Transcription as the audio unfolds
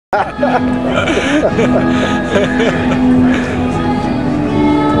Be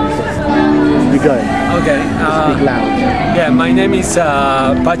good. Okay. Speak loud. Yeah, my name is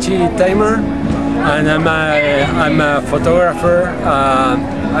Pachi Tamer, and I'm a photographer.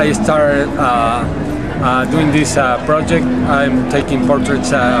 I started doing this project. I'm taking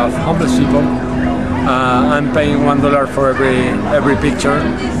portraits of homeless people. I'm paying $1 for every picture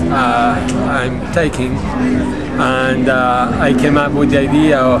I'm taking, and I came up with the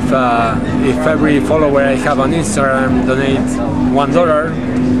idea of if every follower I have on Instagram donates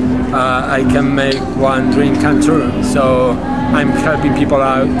 $1, I can make one dream come true. So I'm helping people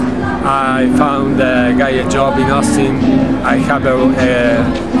out. I found a guy a job in Austin. I have a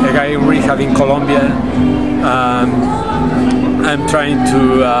guy in rehab in Colombia. I'm trying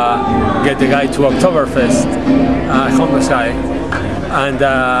to get the guy to Oktoberfest, homeless guy,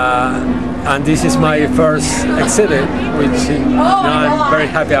 and this is my first exhibit, which I'm very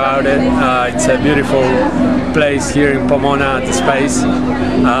happy about it. It's a beautiful place here in Pomona at the space,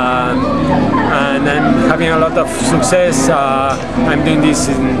 and I'm having a lot of success. I'm doing this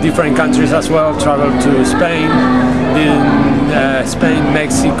in different countries as well. Traveled to Spain, Spain,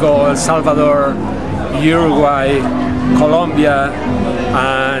 Mexico, El Salvador, Uruguay, Colombia,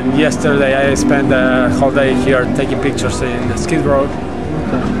 and yesterday I spent a whole day here taking pictures in Skid Row.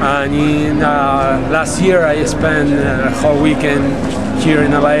 And in last year I spent a whole weekend here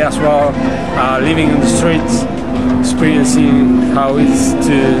in LA as well, living in the streets, experiencing how it's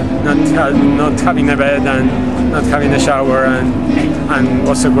to not having a bed and not having a shower, and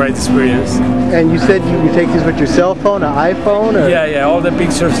was a great experience. And you said you take these with your cell phone, an iPhone? Or? Yeah, all the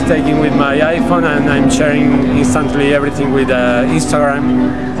pictures taken with my iPhone, and I'm sharing instantly everything with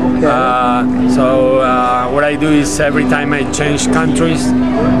Instagram. Okay. So what I do is every time I change countries,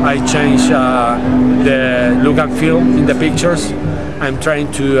 I change the look and feel in the pictures. I'm trying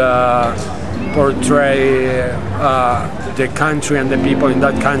to portray the country and the people in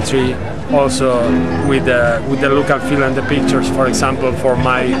that country also with the look and feel and the pictures. For example, for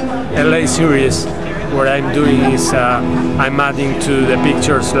my LA series, what I'm doing is I'm adding to the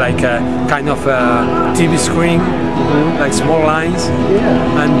pictures like a kind of a TV screen, like small lines,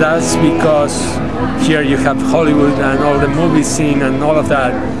 and that's because here you have Hollywood and all the movie scene and all of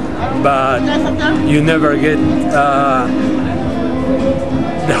that, but you never get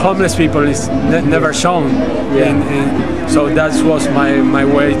the homeless people is never shown. So that was my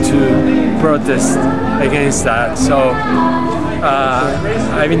way to protest against that. So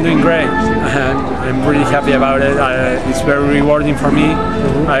I've been doing great. I'm really happy about it. It's very rewarding for me.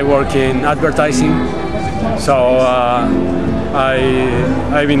 I work in advertising, so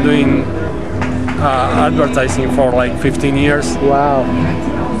I've been doing advertising for like 15 years. Wow.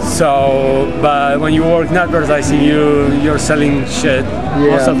 So, but when you work in advertising, you're selling shit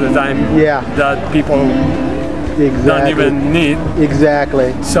most of the time that people don't even need.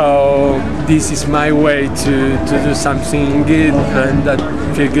 Exactly. So this is my way to do something good and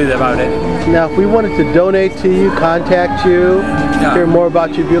feel good about it. Now, if we wanted to donate to you, contact you, hear more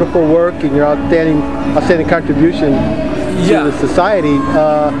about your beautiful work and your outstanding contribution to the society,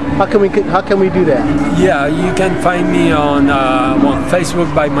 how can we do that? Yeah, you can find me on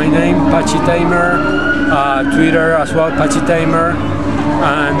Facebook by my name, Pachi Tamer, Twitter as well, Pachi Tamer,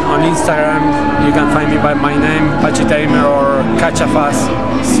 and on Instagram you can find me by my name, Pachi Tamer, or Cachafaz,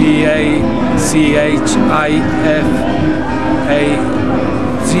 CACHIFAZ.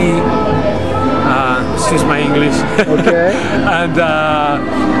 Excuse my English. Okay. and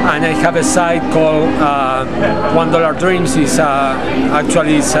I have a site called $1 Dreams. It's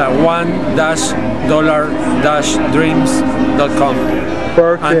actually it's $1-dreams.com.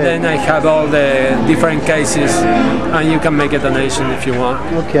 Perfect. And then I have all the different cases, and you can make a donation if you want.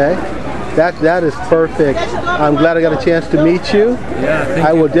 Okay. That is perfect. I'm glad I got a chance to meet you. Yeah, thank you.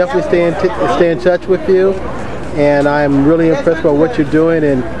 I will definitely stay in touch with you, and I'm really impressed by what you're doing,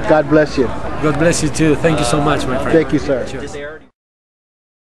 and God bless you. God bless you too. Thank you so much, my friend. Thank you, sir. Cheers.